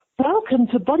Welcome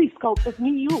to Body Sculpt of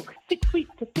New York, 6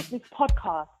 Weeks to Fitness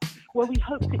podcast, where we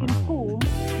hope to inform,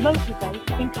 motivate,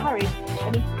 encourage,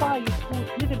 and inspire you towards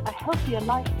living a healthier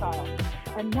lifestyle.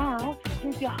 And now,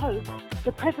 here's your host,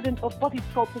 the president of Body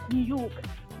Sculpt of New York,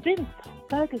 Vince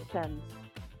Ferguson.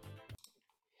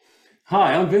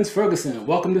 Hi, I'm Vince Ferguson.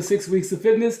 Welcome to 6 Weeks of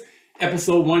Fitness,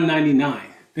 episode 199.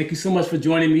 Thank you so much for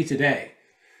joining me today.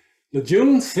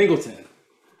 LeJune Singleton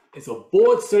is a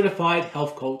board-certified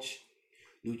health coach,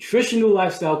 nutritional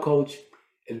lifestyle coach,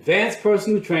 advanced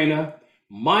personal trainer,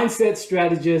 mindset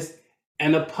strategist,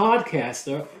 and a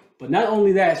podcaster. But not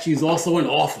only that, she's also an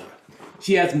author.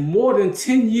 She has more than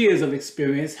 10 years of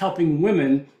experience helping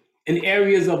women in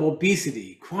areas of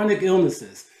obesity, chronic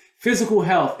illnesses, physical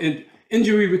health, and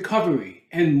injury recovery,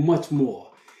 and much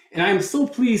more. And I am so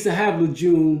pleased to have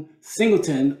LeJune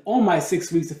Singleton on my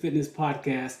 6 Weeks of Fitness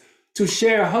podcast to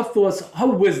share her thoughts, her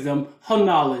wisdom, her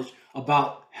knowledge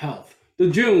about health.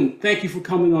 LeJune, thank you for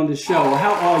coming on the show.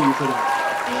 How are you today?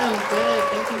 I'm good.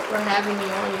 Thank you for having me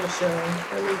on your show.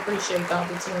 I really appreciate the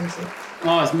opportunity.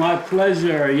 Oh, it's my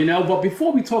pleasure, But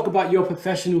before we talk about your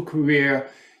professional career,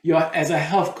 as a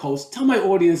health coach, tell my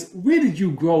audience, where did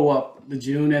you grow up,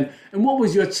 LeJune, and what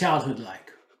was your childhood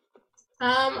like?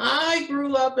 I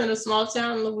grew up in a small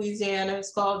town in Louisiana.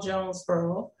 It's called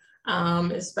Jonesboro.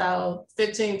 It's about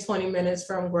 15, 20 minutes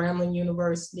from Grambling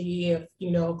University. If,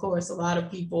 of course, a lot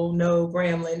of people know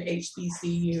Grambling,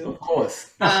 HBCU. Of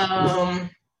course.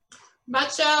 My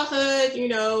childhood,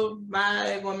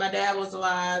 when my dad was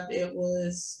alive, it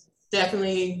was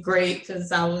definitely great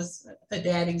because I was a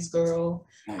daddy's girl.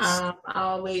 Nice. I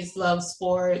always loved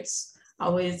sports. I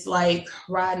always like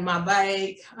riding my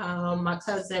bike. My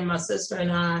cousin, my sister,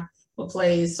 and I would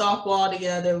play softball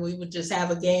together. We would just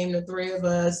have a game, the three of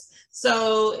us.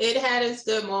 So it had its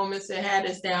good moments. It had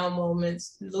its down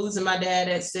moments. Losing my dad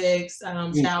at 6,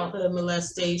 childhood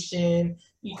molestation,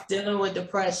 dealing with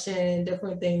depression,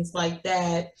 different things like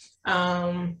that.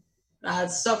 I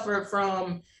suffered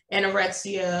from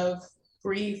anorexia,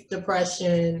 grief,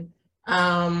 depression,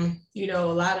 a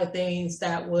lot of things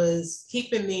that was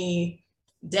keeping me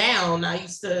down. I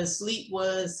used to sleep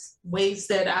was ways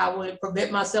that I would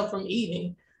prevent myself from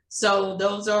eating. So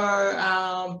those are,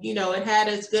 it had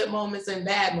its good moments and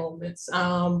bad moments.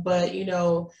 But,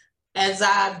 as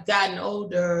I've gotten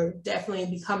older, definitely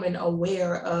becoming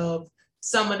aware of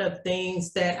some of the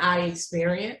things that I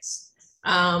experienced.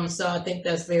 So I think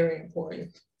that's very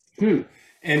important.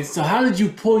 And so how did you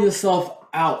pull yourself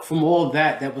out from all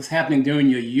that was happening during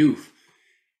your youth?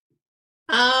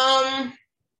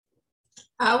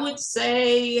 I would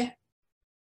say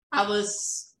I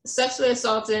was sexually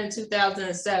assaulted in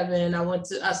 2007.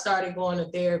 I started going to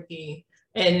therapy,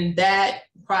 and that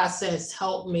process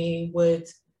helped me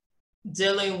with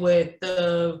dealing with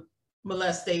the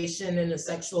molestation and the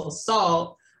sexual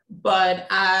assault. But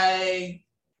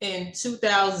in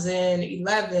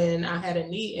 2011, I had a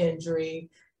knee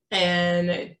injury,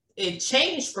 and it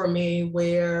changed for me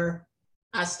where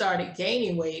I started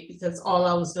gaining weight because all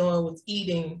I was doing was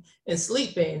eating and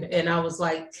sleeping, and I was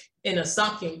like in a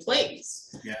sunken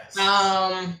place. Yes.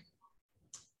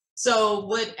 So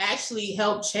what actually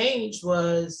helped change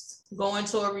was going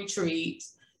to a retreat,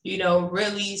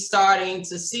 really starting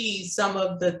to see some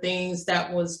of the things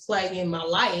that was plaguing my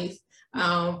life,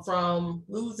 from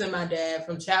losing my dad,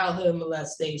 from childhood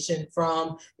molestation,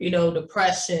 from,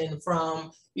 depression,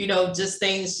 from, just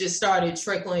things just started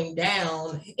trickling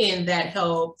down, and that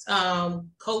helped.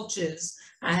 Coaches,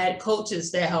 I had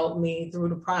coaches that helped me through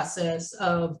the process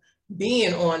of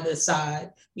being on the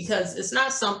side, because it's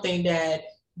not something that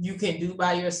you can do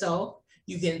by yourself.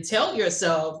 You can tell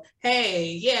yourself,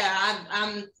 hey, yeah,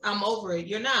 I'm over it.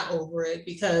 You're not over it,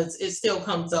 because it still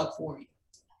comes up for you.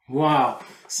 Wow.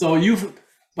 So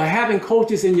by having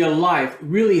coaches in your life,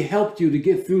 really helped you to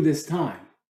get through this time.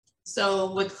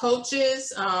 So with coaches,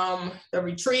 the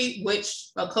retreat,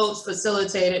 which a coach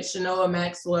facilitated, Shanoa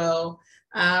Maxwell,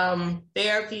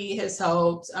 therapy has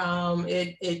helped.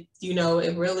 It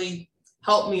really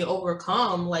helped me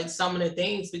overcome like some of the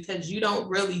things, because you don't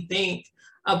really think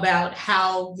about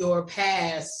how your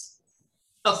past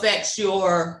affects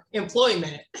your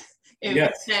employment. It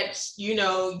affects,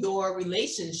 your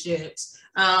relationships,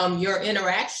 your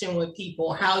interaction with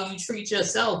people, how you treat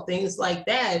yourself, things like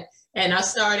that. And I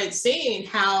started seeing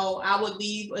how I would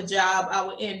leave a job, I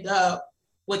would end up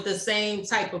with the same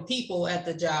type of people at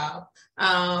the job.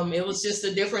 It was just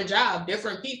a different job,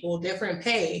 different people, different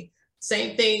pay.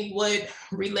 Same thing with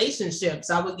relationships.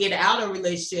 I would get out of a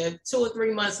relationship, 2 or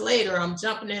 3 months later, I'm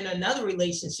jumping in another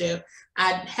relationship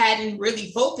I hadn't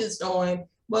really focused on,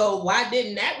 well, why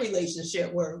didn't that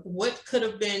relationship work? What could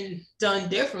have been done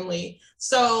differently?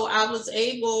 So I was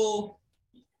able,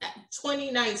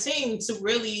 2019, to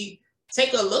really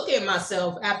take a look at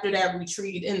myself after that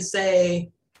retreat and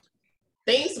say,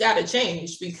 things got to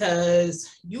change, because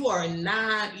you are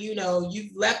not,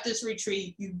 you've left this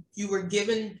retreat, you were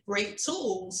given great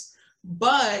tools,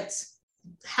 but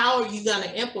how are you going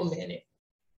to implement it?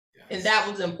 Yes. And that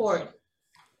was important.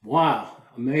 Wow,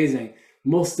 amazing.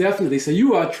 Most definitely. So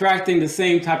you are attracting the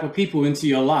same type of people into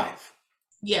your life.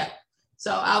 Yeah.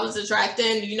 So I was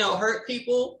attracting, hurt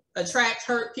people attract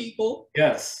hurt people.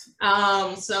 Yes.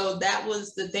 So that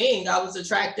was the thing. I was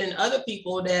attracting other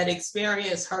people that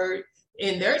experienced hurt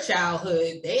in their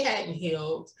childhood. They hadn't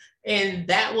healed. And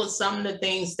that was some of the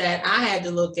things that I had to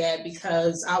look at,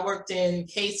 because I worked in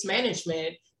case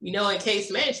management. In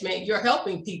case management, you're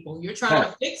helping people. You're trying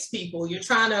to fix people. You're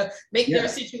trying to make their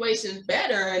situations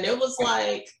better. And it was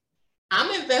like, I'm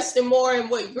investing more in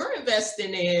what you're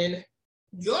investing in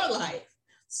your life.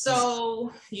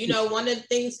 So, one of the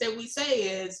things that we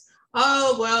say is,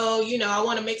 oh, well, I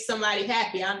want to make somebody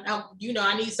happy.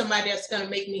 I need somebody that's going to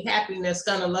make me happy and that's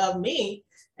going to love me.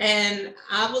 And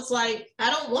I was like, I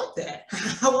don't want that.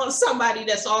 I want somebody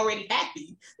that's already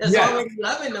happy, that's already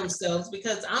loving themselves,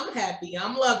 because I'm happy.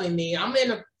 I'm loving me. I'm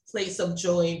in a place of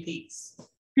joy and peace.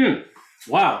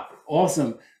 Wow.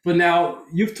 Awesome. But now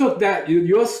you've took that,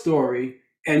 your story,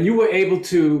 and you were able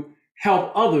to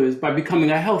help others by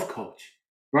becoming a health coach,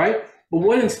 right? But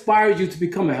what inspired you to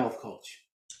become a health coach?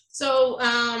 So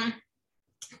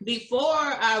before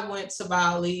I went to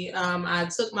Bali, I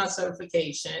took my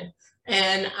certification.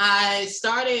 And I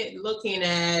started looking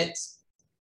at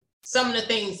some of the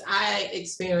things I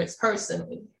experienced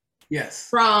personally. Yes.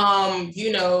 From,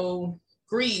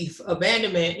 grief,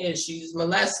 abandonment issues,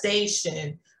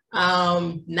 molestation,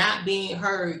 not being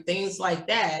heard, things like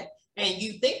that. And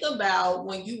you think about,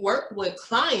 when you work with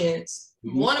clients,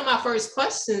 one of my first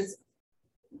questions,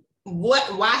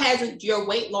 why hasn't your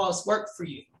weight loss worked for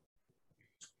you?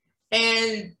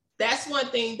 And that's one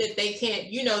thing that they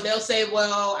can't, they'll say,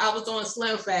 well, I was on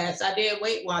Slim Fast, I did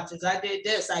Weight Watchers, I did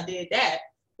this, I did that.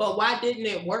 But why didn't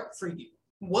it work for you?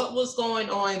 What was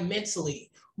going on mentally?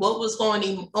 What was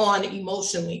going on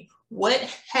emotionally? What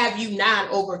have you not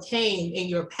overcame in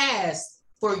your past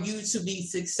for you to be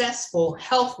successful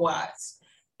health-wise?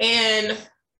 And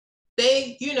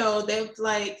they're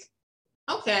like,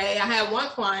 okay, I had one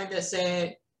client that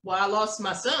said, well, I lost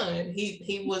my son.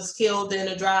 He was killed in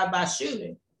a drive-by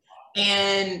shooting.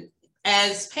 And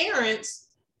as parents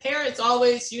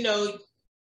always,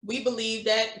 we believe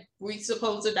that we're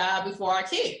supposed to die before our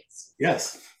kids.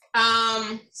 Yes.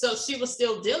 So she was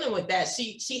still dealing with that.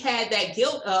 She had that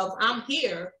guilt of, I'm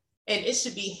here and it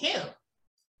should be him.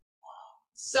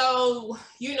 So,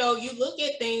 you look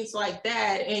at things like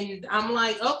that, and I'm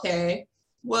like, okay,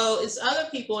 well, it's other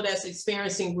people that's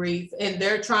experiencing grief and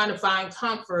they're trying to find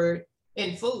comfort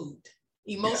in food.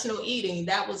 Emotional eating,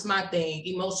 that was my thing.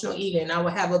 Emotional eating. I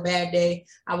would have a bad day,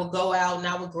 I would go out and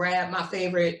I would grab my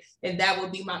favorite, and that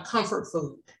would be my comfort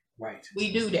food. Right.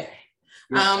 We do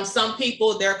that. Some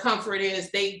people, their comfort is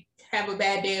they have a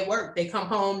bad day at work. They come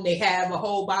home, they have a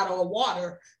whole bottle of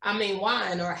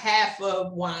wine, or half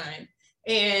of wine,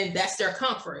 and that's their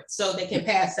comfort, so they can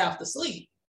pass out to sleep.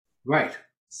 Right.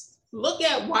 Look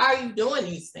at, why are you doing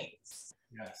these things?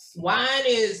 Yes. Wine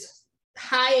is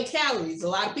high in calories. A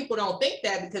lot of people don't think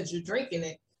that because you're drinking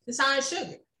it. It's high in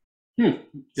sugar.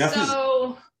 Definitely.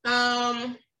 So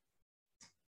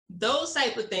those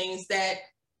type of things, that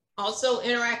also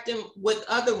interacting with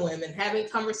other women, having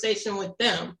conversation with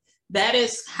them, that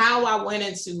is how I went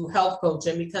into health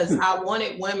coaching, because I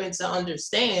wanted women to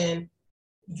understand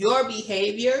your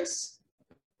behaviors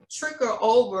trickle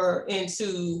over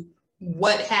into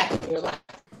what happened in your life.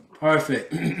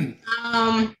 Perfect.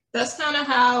 That's kind of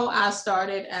how I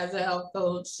started as a health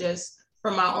coach, just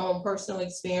from my own personal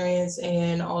experience,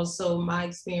 and also my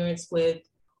experience with,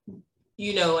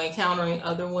 encountering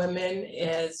other women,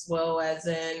 as well as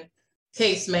in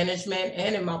case management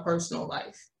and in my personal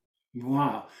life.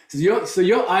 Wow. So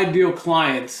your ideal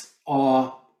clients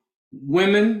are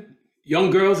women, young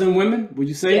girls and women, would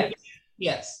you say?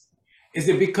 Yes. Is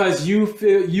it because you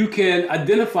feel they can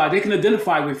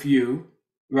identify with you,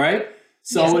 right?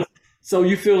 So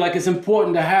you feel like it's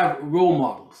important to have role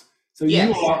models. So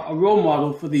you are a role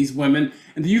model for these women.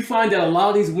 And do you find that a lot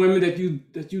of these women that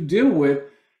you deal with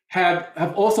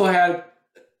have also had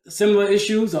similar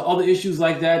issues or other issues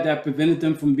like that prevented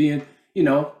them from being,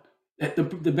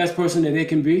 the best person that they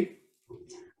can be?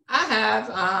 I have.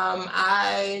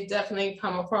 I definitely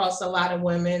come across a lot of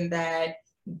women that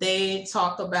They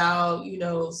talk about, you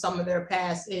know, some of their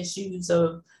past issues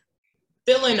of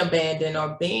feeling abandoned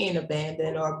or being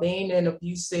in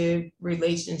abusive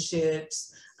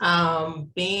relationships,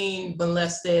 being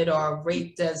molested or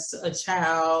raped as a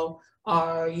child,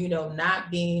 or, you know, not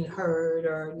being heard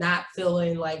or not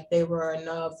feeling like they were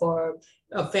enough, or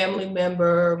a family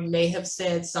member may have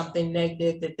said something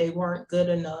negative that they weren't good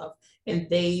enough, and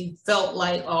they felt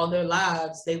like all their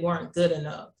lives they weren't good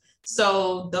enough.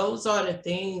 So those are the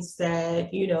things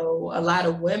that, you know, a lot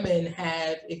of women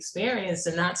have experienced,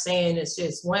 and not saying it's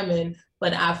just women,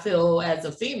 but I feel as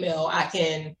a female, I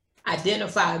can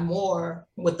identify more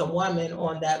with a woman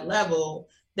on that level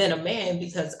than a man,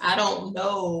 because I don't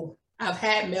know, I've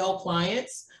had male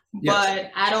clients,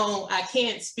 but I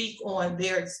can't speak on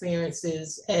their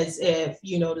experiences as if,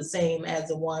 you know, the same as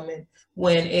a woman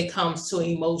when it comes to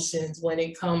emotions, when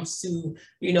it comes to,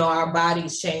 you know, our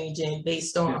bodies changing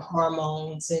based on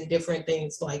hormones and different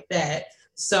things like that.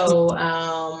 So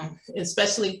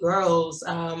especially girls,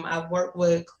 I've worked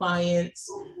with clients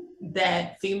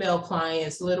female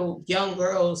clients, little young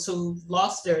girls who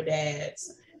lost their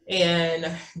dads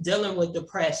and dealing with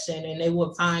depression, and they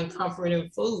would find comfort in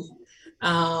food.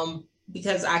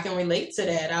 Because I can relate to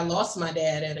that. I lost my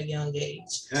dad at a young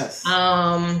age. Yes.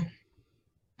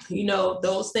 You know,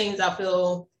 those things I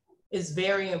feel is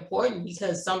very important,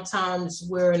 because sometimes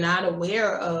we're not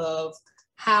aware of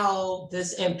how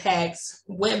this impacts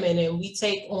women, and we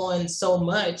take on so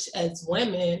much as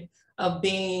women of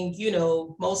being, you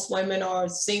know, most women are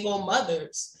single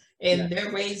mothers, and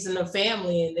they're raising a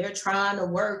family, and they're trying to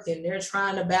work, and they're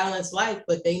trying to balance life,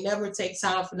 but they never take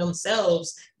time for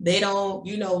themselves. They don't,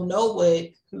 you know what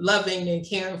loving and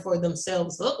caring for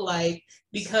themselves look like,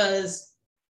 because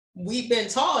we've been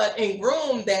taught and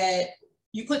groomed that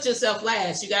you put yourself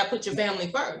last, you got to put your family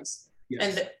first.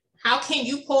 And how can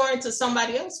you pour into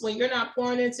somebody else when you're not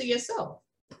pouring into yourself?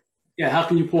 Yeah, how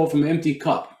can you pour from an empty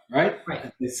cup, right? Right.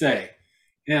 As they say.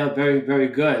 Yeah, very, very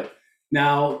good.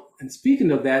 Now, and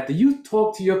speaking of that, do you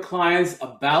talk to your clients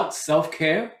about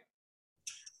self-care?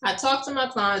 I talk to my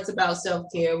clients about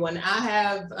self-care. When I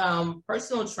have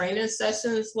personal training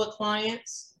sessions with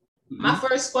clients, my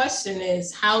first question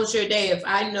is, how's your day? If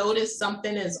I notice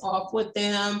something is off with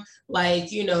them,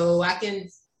 like, you know,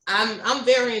 I'm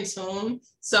very in tune.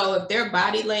 So if their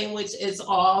body language is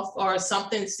off or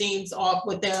something seems off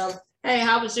with them, hey,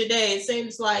 how was your day? It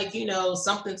seems like, you know,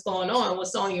 something's going on.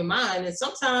 What's on your mind? And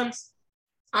sometimes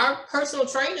our personal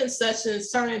training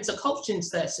sessions turn into coaching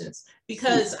sessions,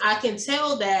 because I can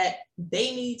tell that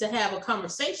they need to have a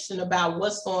conversation about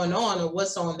what's going on or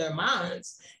what's on their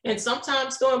minds. And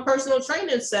sometimes during personal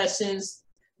training sessions,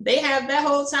 they have that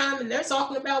whole time and they're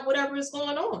talking about whatever is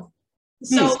going on.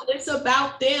 So it's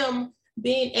about them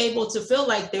being able to feel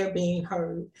like they're being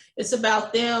heard. It's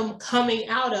about them coming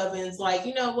out of it. It's like,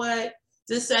 you know what?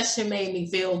 This session made me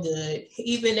feel good.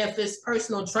 Even if it's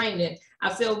personal training,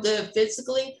 I feel good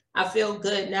physically. I feel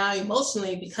good now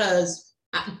emotionally, because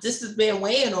this has been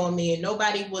weighing on me and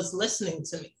nobody was listening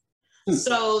to me.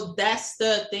 So that's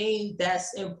the thing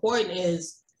that's important,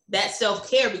 is that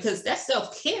self-care, because that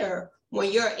self-care,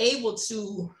 when you're able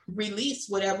to release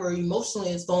whatever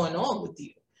emotionally is going on with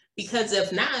you. Because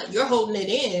if not, you're holding it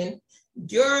in,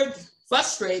 you're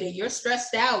frustrated, you're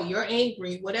stressed out, you're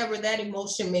angry, whatever that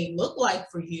emotion may look like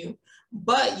for you,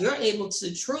 but you're able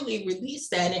to truly release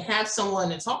that and have someone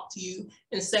to talk to you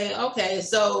and say, okay,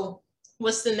 so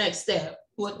what's the next step?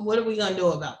 What are we gonna do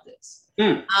about this?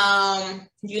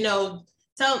 You know,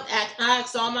 I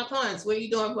ask all my clients, what are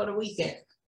you doing for the weekend?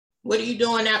 What are you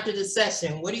doing after the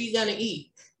session? What are you gonna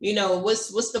eat? You know,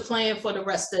 what's the plan for the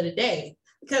rest of the day?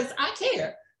 Because I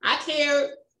care.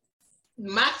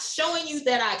 My showing you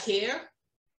that I care,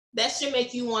 that should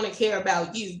make you want to care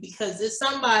about you, because it's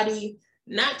somebody,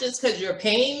 not just because you're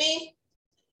paying me,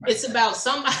 it's about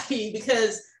somebody,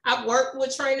 because I've worked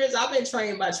with trainers, I've been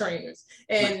trained by trainers,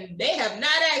 and they have not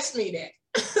asked me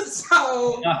that.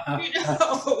 So, you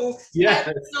know,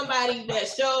 having somebody that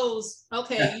shows,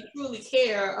 okay, you truly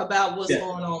care about what's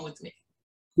going on with me.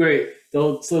 Great.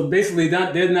 So basically,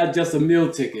 they're not just a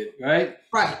meal ticket, right?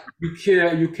 Right.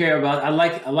 You care about. I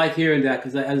like hearing that,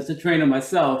 because as a trainer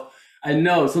myself, I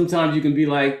know sometimes you can be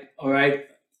like, all right,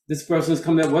 this person is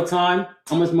coming at what time?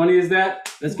 How much money is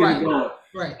that? Let's get it going.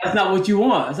 Right. That's not what you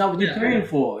want. That's not what you're paying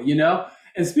for, you know?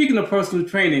 And speaking of personal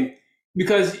training,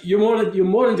 because you're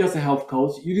more than just a health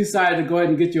coach, you decided to go ahead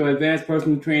and get your advanced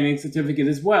personal training certificate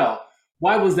as well.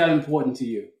 Why was that important to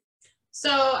you? So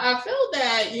I feel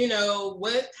that, you know,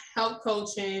 with health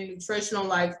coaching, nutritional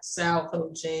lifestyle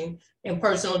coaching, and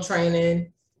personal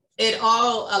training, it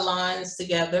all aligns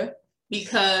together,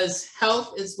 because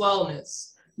health is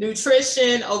wellness.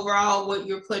 nutrition, overall, what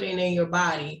you're putting in your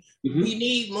body. Mhm. We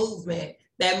need movement.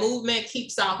 That movement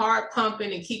keeps our heart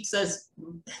pumping. It keeps us,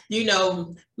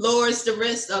 lowers the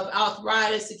risk of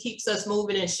arthritis. It keeps us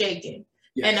moving and shaking.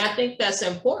 Yes. And I think that's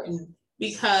important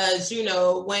because,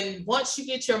 once you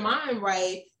get your mind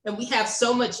right, and we have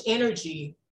so much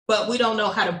energy, but we don't know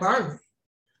how to burn it.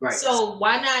 Right. So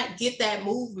why not get that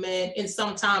movement and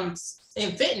sometimes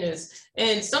in fitness?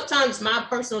 And sometimes my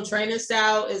personal training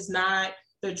style is not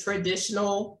the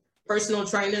traditional personal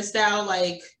training style.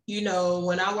 Like,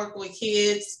 when I work with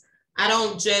kids, I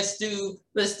don't just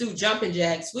let's do jumping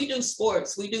jacks. We do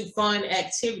sports, we do fun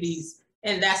activities,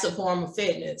 and that's a form of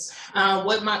fitness.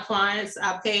 With my clients,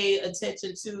 I pay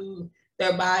attention to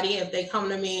their body. If they come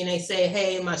to me and they say,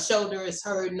 hey, my shoulder is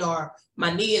hurting or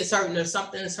my knee is hurting or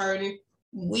something is hurting,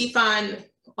 we find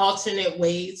alternate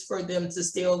ways for them to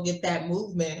still get that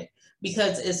movement,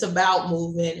 because it's about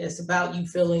movement. It's about you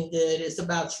feeling good. It's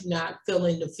about you not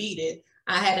feeling defeated.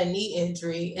 I had a knee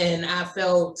injury and I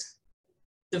felt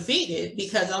defeated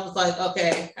because I was like,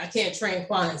 okay, I can't train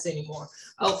clients anymore.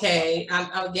 Okay,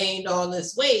 I've gained all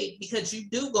this weight, because you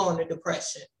do go into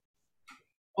depression.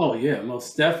 Oh yeah,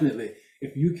 most definitely.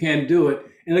 If you can do it,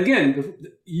 and again,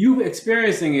 you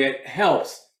experiencing it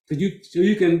helps, because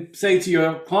you can say to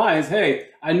your clients, hey,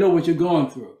 I know what you're going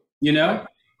through. Right.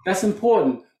 That's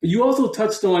important. But you also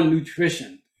touched on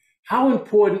nutrition. How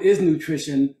important is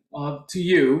nutrition to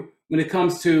you when it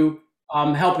comes to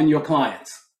helping your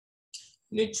clients?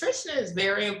 Nutrition is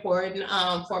very important.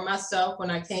 For myself, when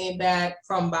I came back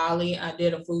from Bali, I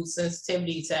did a food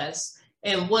sensitivity test.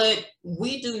 And what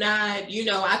we do not,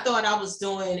 I thought I was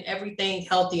doing everything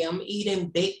healthy. I'm eating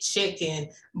baked chicken,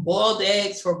 boiled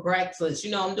eggs for breakfast.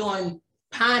 I'm doing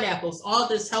pineapples, all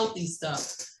this healthy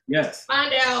stuff. Yes.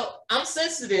 Find out I'm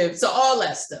sensitive to all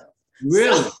that stuff.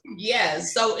 Really? So,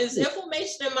 yes. So it's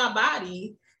inflammation in my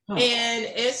body. Huh. And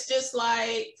it's just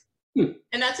like,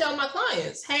 and I tell my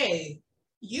clients, hey,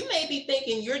 you may be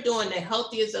thinking you're doing the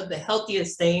healthiest of the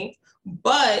healthiest thing,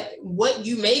 but what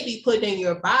you may be putting in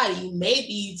your body may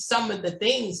be some of the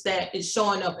things that is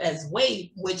showing up as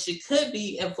weight, which it could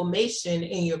be inflammation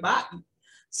in your body.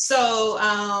 So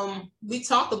we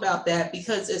talk about that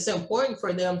because it's important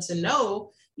for them to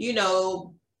know,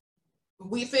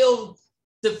 we feel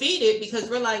defeated because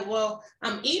we're like, well,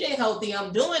 I'm eating healthy,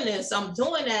 I'm doing this, I'm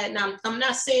doing that, and I'm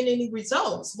not seeing any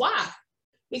results. Why?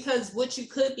 Because what you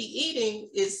could be eating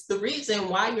is the reason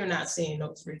why you're not seeing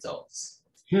those results.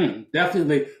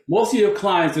 Definitely. Most of your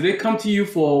clients, do they come to you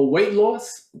for weight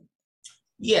loss?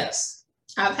 Yes.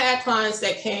 I've had clients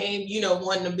that came,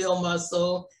 wanting to build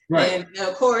muscle. Right. And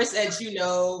of course, as you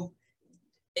know,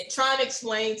 trying to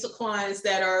explain to clients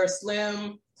that are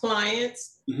slim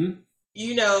clients, hey,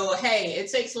 it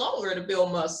takes longer to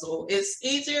build muscle. It's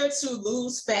easier to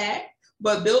lose fat,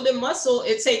 but building muscle,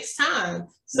 it takes time.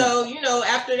 So,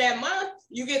 after that month,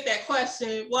 you get that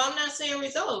question, well, I'm not seeing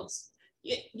results.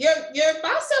 Your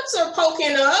biceps are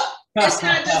poking up. It's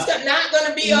not just not going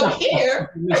to be up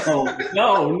here. No.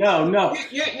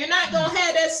 You're not going to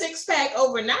have that six pack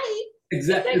overnight.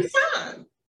 Exactly. It takes time.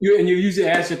 You usually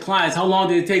ask your clients, how long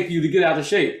did it take you to get out of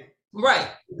shape? Right.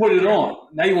 Put it on.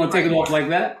 Now you want to take it off like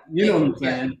that? You know what I'm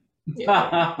saying?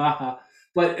 Yeah.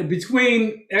 But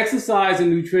between exercise and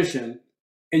nutrition,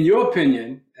 in your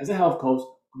opinion, as a health coach,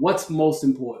 what's most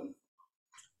important?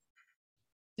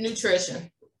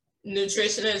 Nutrition.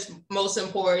 Nutrition is most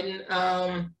important.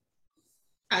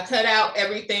 I cut out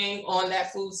everything on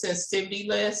that food sensitivity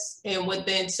list, and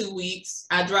within 2 weeks,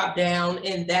 I dropped down,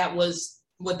 and that was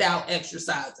without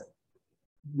exercising.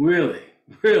 Really?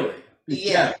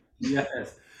 Yeah.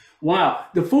 Yes. Wow.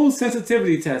 The food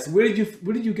sensitivity test. Where did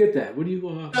you get that?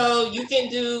 So you can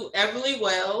do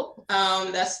Everlywell.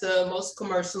 That's the most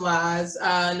commercialized.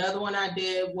 Another one I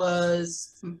did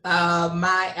was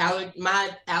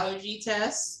my allergy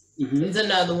test. Is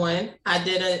another one. I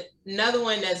did another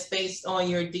one that's based on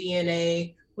your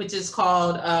DNA, which is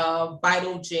called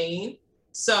Vital Gene.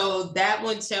 So that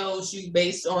one tells you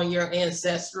based on your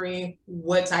ancestry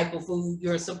what type of food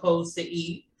you're supposed to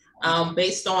eat.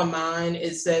 Based on mine,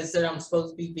 it says that I'm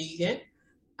supposed to be vegan.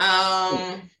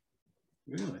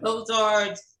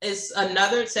 Really? It's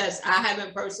another test. I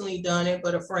haven't personally done it,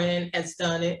 but a friend has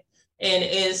done it. And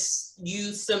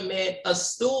you submit a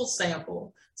stool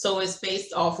sample. So it's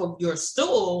based off of your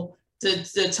stool to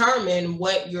determine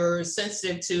what you're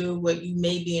sensitive to, what you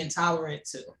may be intolerant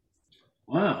to.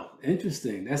 Wow,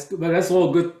 interesting. That's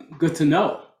all good to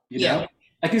know. You know?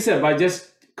 Like you said, by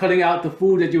just cutting out the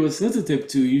food that you were sensitive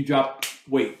to, you dropped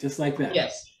weight just like that.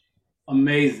 Yes.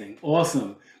 Amazing.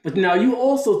 Awesome. But now you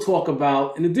also talk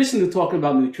about, in addition to talking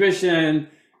about nutrition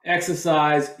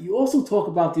exercise, you also talk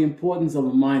about the importance of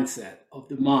a mindset, of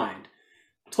the mind.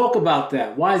 Talk about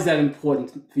that. Why is that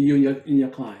important for you and your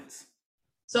clients?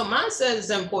 So mindset is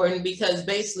important because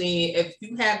basically if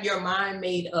you have your mind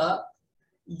made up,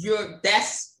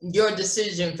 that's your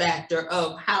decision factor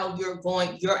of how you're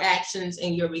going, your actions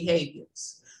and your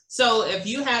behaviors. So if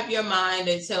you have your mind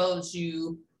that tells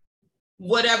you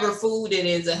whatever food it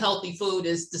is, a healthy food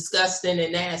is disgusting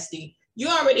and nasty, you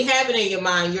already have it in your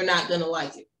mind, you're not going to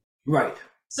like it. Right.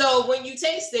 So when you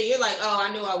taste it, you're like, oh,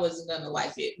 I knew I wasn't going to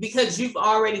like it, because you've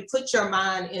already put your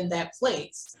mind in that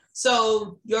place.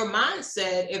 So your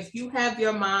mindset, if you have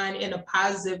your mind in a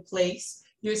positive place,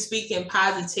 you're speaking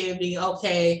positivity.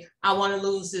 Okay, I want to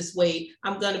lose this weight.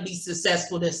 I'm going to be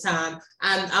successful this time.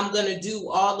 I'm going to do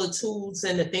all the tools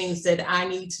and the things that I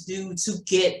need to do to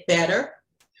get better.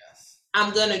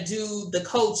 I'm going to do the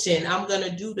coaching. I'm going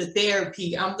to do the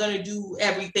therapy. I'm going to do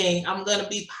everything. I'm going to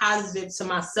be positive to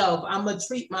myself. I'm going to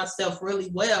treat myself really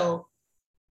well.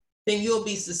 Then you'll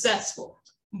be successful.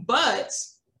 But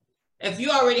if you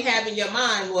already have in your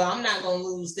mind, well, I'm not going to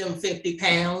lose them 50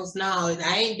 pounds. No,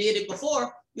 I ain't did it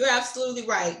before. You're absolutely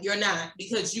right. You're not,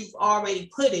 because you've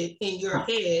already put it in your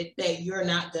head that you're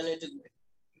not going to do it.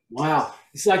 Wow.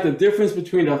 It's like the difference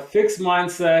between a fixed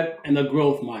mindset and a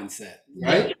growth mindset,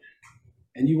 right? Yeah.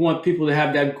 And you want people to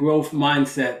have that growth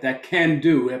mindset, that can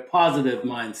do, a positive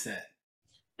mindset.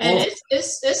 And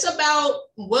it's about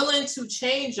willing to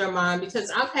change your mind, because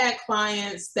I've had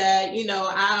clients that,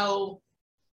 I'll,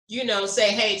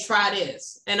 say, hey, try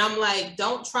this. And I'm like,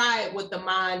 don't try it with the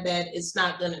mind that it's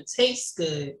not going to taste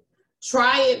good.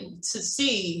 Try it to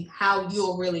see how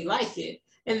you'll really like it.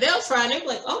 And they'll try and they'll be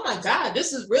like, oh my God,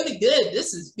 this is really good.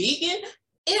 This is vegan.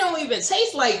 It don't even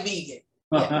taste like vegan.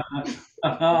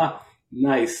 Yeah.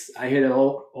 Nice. I hear that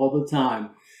all the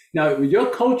time. Now, with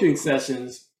your coaching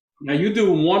sessions, now you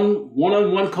do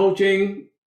one-on-one coaching,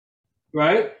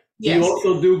 right? Yes. You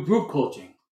also do group coaching.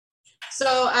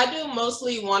 So I do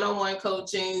mostly one-on-one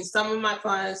coaching. Some of my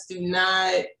clients do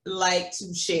not like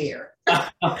to share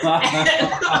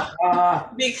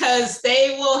because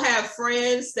they will have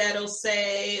friends that'll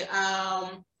say,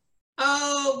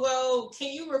 oh, well,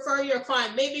 can you refer your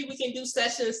client? Maybe we can do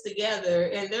sessions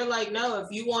together. And they're like, no, if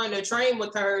you want to train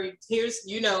with her, here's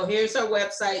her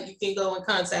website. You can go and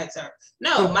contact her.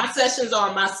 No, my sessions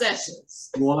are my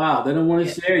sessions. Wow. They don't want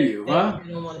to share you, huh?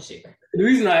 They don't want to share. The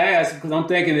reason I ask, because I'm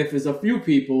thinking if it's a few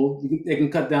people, they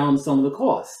can cut down some of the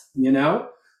costs,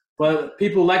 but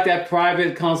people like that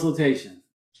private consultation.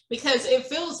 Because it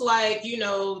feels like,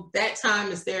 that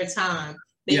time is their time.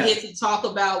 They get to talk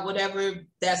about whatever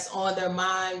that's on their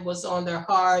mind, what's on their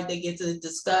heart. They get to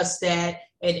discuss that,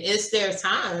 and it's their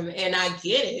time. And I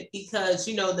get it, because,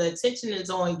 the attention is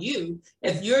on you.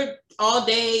 If you're all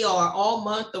day or all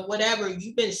month or whatever,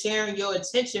 you've been sharing your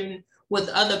attention with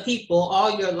other people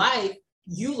all your life,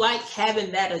 you like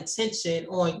having that attention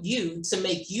on you to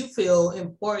make you feel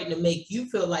important, to make you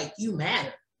feel like you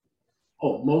matter.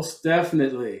 Oh, most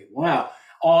definitely. Wow.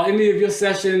 Are any of your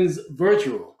sessions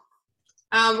virtual?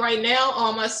 Right now,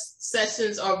 all my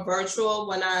sessions are virtual.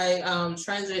 When I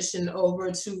transition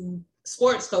over to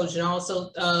sports coaching, I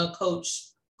also coach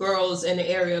girls in the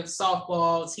area of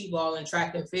softball, t-ball, and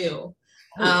track and field.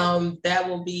 That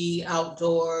will be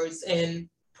outdoors, and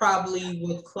probably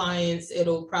with clients,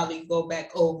 it'll probably go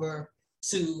back over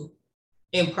to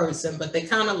in person, but they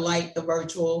kind of like the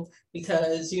virtual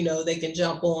because, they can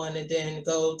jump on and then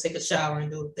go take a shower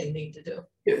and do what they need to do.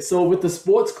 Yeah, so with the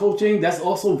sports coaching, that's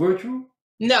also virtual?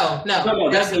 No,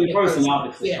 that's in person,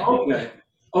 obviously. Yeah. Okay.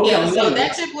 Yeah, so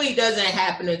that typically doesn't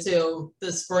happen until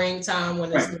the springtime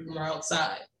when it's warmer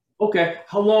outside. Okay.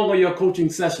 How long are your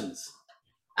coaching sessions?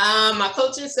 My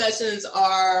coaching sessions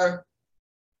are,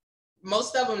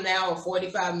 most of them now are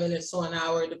 45 minutes to an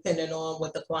hour, depending on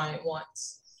what the client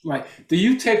wants. Right. Do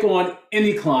you take on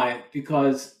any client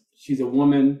because she's a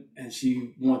woman and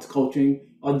she wants coaching,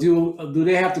 or do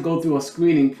they have to go through a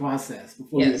screening process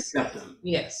before you accept them?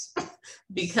 Yes,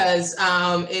 because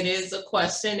it is a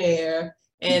questionnaire,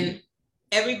 and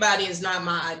everybody is not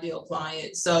my ideal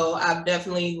client. So I've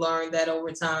definitely learned that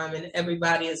over time, and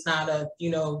everybody is not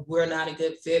we're not a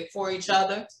good fit for each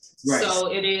other. Right.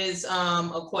 So it is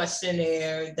a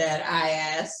questionnaire that I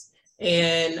ask,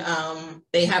 and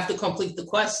they have to complete the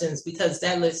questions, because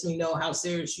that lets me know how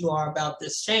serious you are about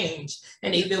this change.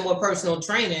 And even with personal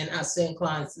training, I send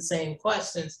clients the same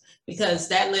questions, because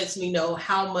that lets me know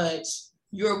how much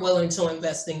you're willing to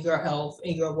invest in your health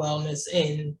and your wellness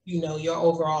and, your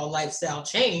overall lifestyle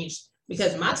change,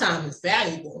 because my time is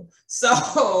valuable. So,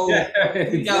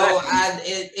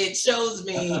 it shows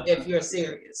me if you're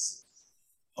serious.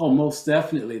 Oh, most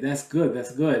definitely. That's good.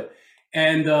 That's good.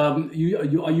 And are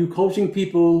you coaching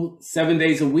people 7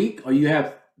 days a week, or you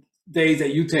have days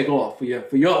that you take off for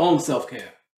your own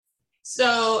self-care?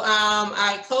 So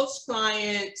I coach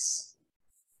clients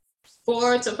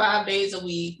 4 to 5 days a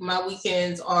week. My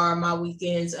weekends are my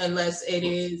weekends, unless it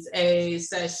is a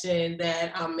session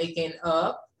that I'm making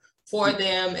up for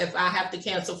them. If I have to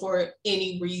cancel for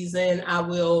any reason, I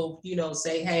will,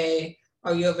 say, hey,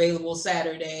 are you available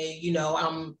Saturday?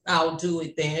 I'll do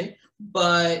it then.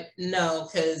 But no,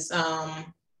 because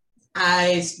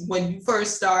when you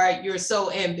first start, you're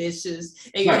so ambitious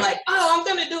and you're like, oh, I'm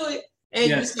gonna do it. And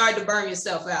you start to burn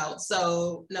yourself out.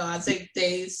 So no, I take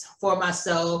days for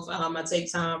myself. I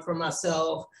take time for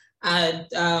myself. I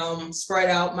spread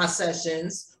out my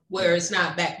sessions where it's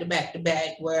not back to back to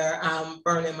back, where I'm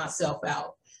burning myself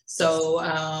out. So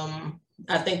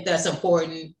I think that's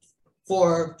important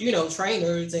for,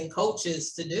 trainers and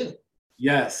coaches to do.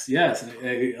 Yes.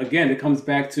 Again, it comes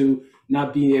back to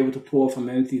not being able to pour from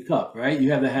an empty cup, right?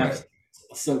 You have to have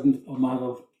a certain amount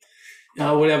of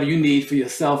whatever you need for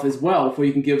yourself as well, before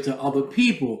you can give to other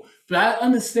people. But I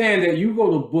understand that you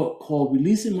wrote a book called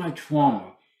 "Releasing My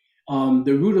Trauma,"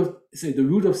 the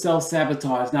root of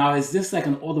self-sabotage. Now, is this like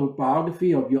an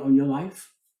autobiography of your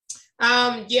life?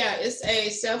 Yeah, it's a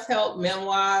self-help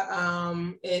memoir.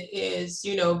 It is,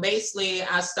 basically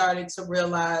I started to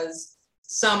realize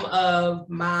some of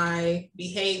my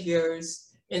behaviors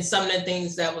and some of the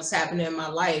things that was happening in my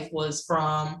life was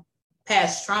from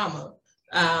past trauma,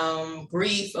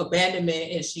 grief,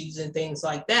 abandonment issues, and things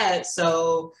like that.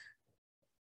 So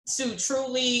to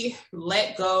truly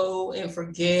let go and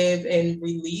forgive and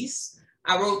release,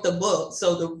 I wrote the book.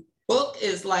 So the book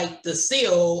is like the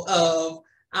seal of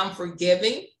I'm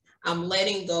forgiving, I'm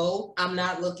letting go, I'm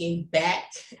not looking back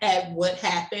at what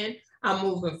happened, I'm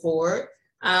moving forward.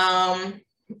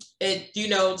 It,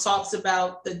 talks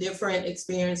about the different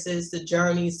experiences, the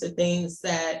journeys, the things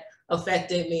that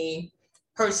affected me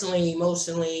personally,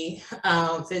 emotionally,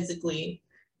 physically,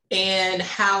 and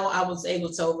how I was able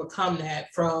to overcome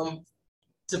that, from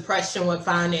depression with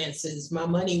finances, my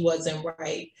money wasn't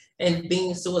right, and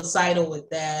being suicidal with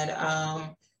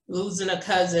that, losing a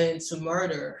cousin to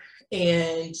murder,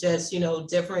 and just,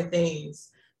 different things.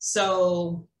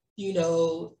 So,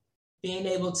 being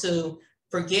able to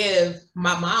forgive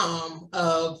my mom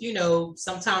of,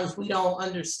 sometimes we don't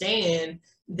understand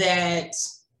that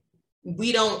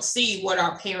we don't see what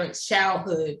our parents'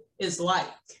 childhood is like.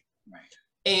 Right.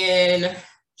 And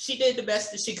she did the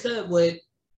best that she could with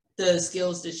the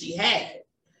skills that she had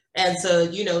as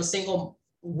a, single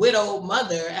widowed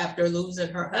mother after losing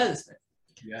her husband.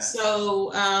 Yes.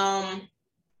 So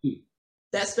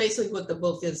that's basically what the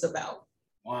book is about.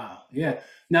 Wow. Yeah.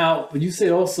 Now, but you say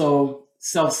also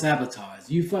self-sabotage.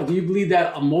 Do you believe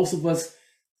that most of us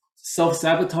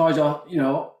self-sabotage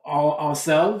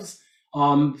ourselves?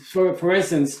 For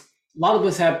instance, a lot of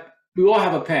us we all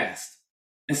have a past,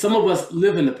 and some of us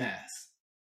live in the past.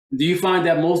 Do you find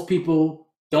that most people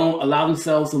don't allow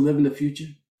themselves to live in the future?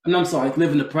 I'm sorry,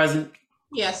 live in the present?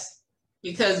 Yes,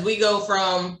 because we go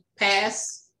from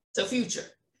past to future.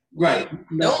 Right.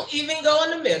 Don't even go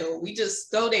in the middle. We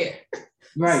just go there.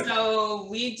 Right. So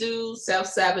we do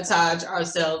self-sabotage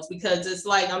ourselves, because it's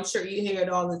like, I'm sure you hear it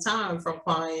all the time from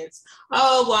clients.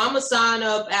 Oh, well, I'm gonna sign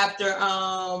up after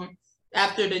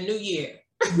the new year.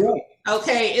 Right.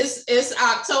 Okay, it's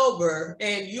October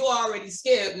and you already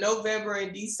skipped November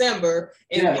and December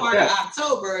and part of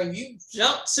October, and you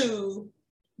jump to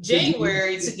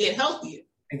January to get healthier.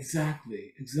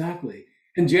 Exactly.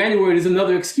 And January is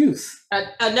another excuse.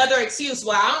 Another excuse.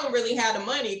 Well, I don't really have the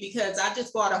money because I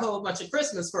just bought a whole bunch of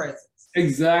Christmas presents.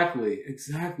 Exactly.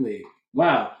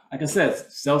 Wow. Like I said,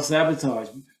 self-sabotage.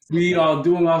 We are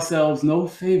doing ourselves no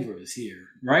favors here,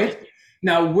 right?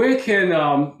 Now, where can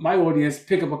my audience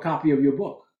pick up a copy of your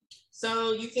book?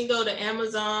 So you can go to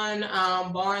Amazon,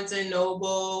 Barnes &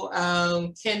 Noble,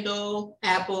 Kindle,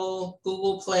 Apple,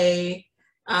 Google Play,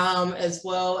 as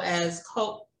well as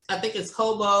I think it's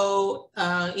Kobo,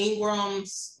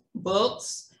 Ingram's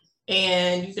books.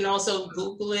 And you can also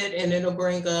Google it and it'll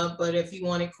bring up, but if you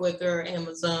want it quicker,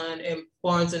 Amazon and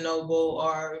Barnes & Noble,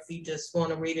 or if you just want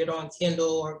to read it on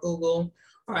Kindle or Google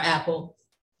or Apple.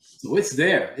 So it's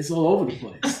there. It's all over the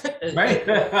place, right?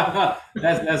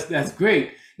 That's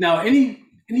great. Now, any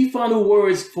final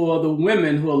words for the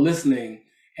women who are listening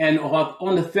and are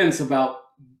on the fence about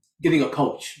getting a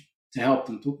coach to help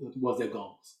them towards their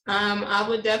goals? I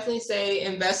would definitely say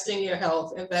invest in your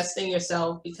health, invest in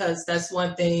yourself, because that's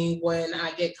one thing. When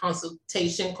I get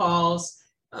consultation calls,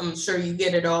 I'm sure you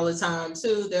get it all the time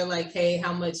too. They're like, hey,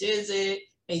 how much is it?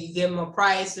 And you give them a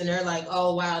price and they're like,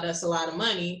 oh, wow, that's a lot of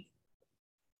money.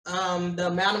 the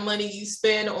amount of money you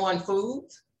spend on food,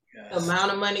 the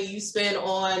amount of money you spend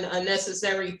on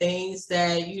unnecessary things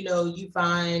that, you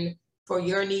find for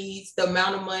your needs, the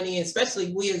amount of money,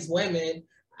 especially we as women.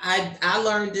 I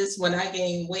learned this when I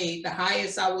gained weight. The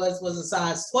highest I was a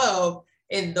size 12.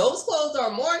 And those clothes are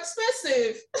more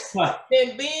expensive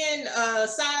than being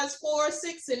size 4,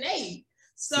 6, and 8.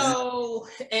 So,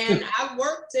 and I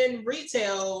worked in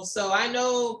retail, so I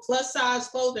know plus size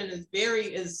clothing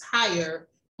is higher,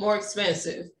 more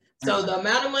expensive. So the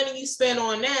amount of money you spend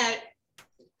on that,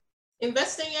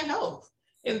 invest in your health,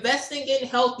 investing in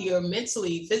healthier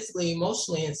mentally, physically,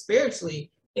 emotionally, and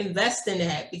spiritually. Invest in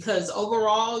that, because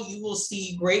overall you will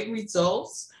see great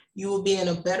results. You will be in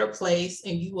a better place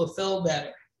and you will feel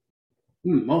better.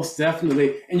 Most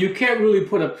definitely. And you can't really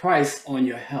put a price on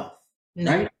your health,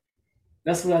 right?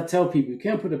 That's what I tell people. You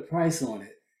can't put a price on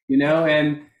it,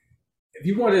 and if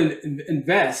you want to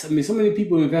invest, so many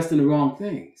people invest in the wrong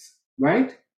things,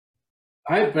 right?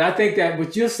 All right. But I think that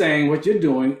what you're saying, what you're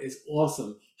doing is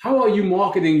awesome. How are you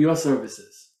marketing your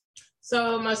services?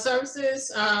 So my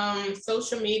services,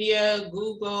 social media,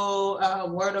 Google,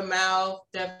 word of mouth,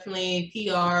 definitely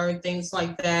PR, things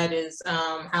like that is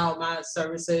how my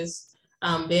services,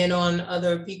 being on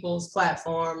other people's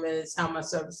platform is how my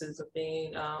services are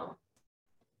being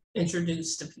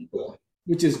introduced to people.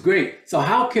 Which is great. So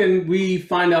how can we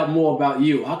find out more about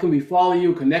you? How can we follow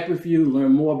you, connect with you,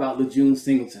 learn more about LaJune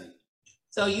Singleton?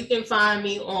 So you can find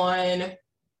me on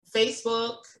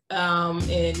Facebook, and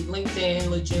LinkedIn,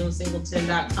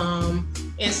 LaJuneSingleton.com,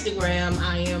 Instagram,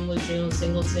 I am LaJune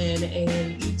Singleton,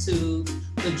 and YouTube,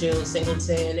 LaJune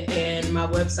Singleton, and my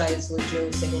website is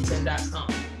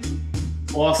LaJuneSingleton.com.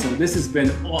 Awesome. This has been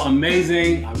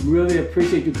amazing. I really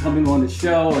appreciate you coming on the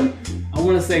show. And I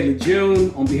want to say,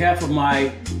 LaJune, on behalf of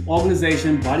my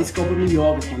organization, Body Sculpt of New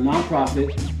York, it's my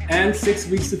nonprofit, and 6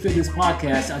 Weeks to Fitness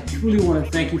podcast, I truly want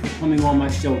to thank you for coming on my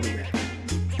show today.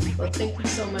 Well, thank you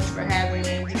so much for having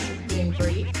me. This has been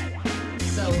great.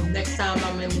 So next time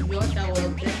I'm in New York, I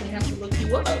will definitely have to look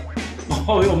you up.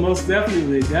 Oh, most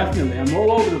definitely. I'm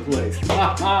all over the place.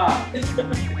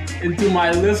 And to my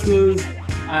listeners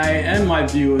and my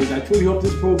viewers, I truly hope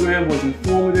this program was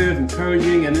informative,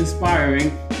 encouraging, and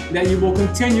inspiring, that you will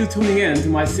continue tuning in to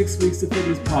my 6 Weeks to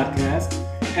Fitness podcast.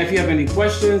 And if you have any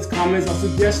questions, comments, or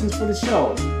suggestions for the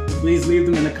show, please leave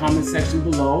them in the comment section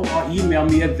below or email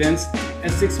me at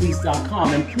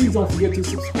vince@6weeks.com. And please don't forget to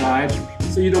subscribe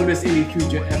so you don't miss any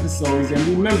future episodes. And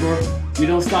remember, we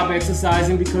don't stop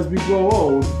exercising because we grow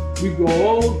old. We grow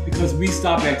old because we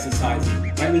stop exercising.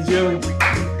 Right, LaJune?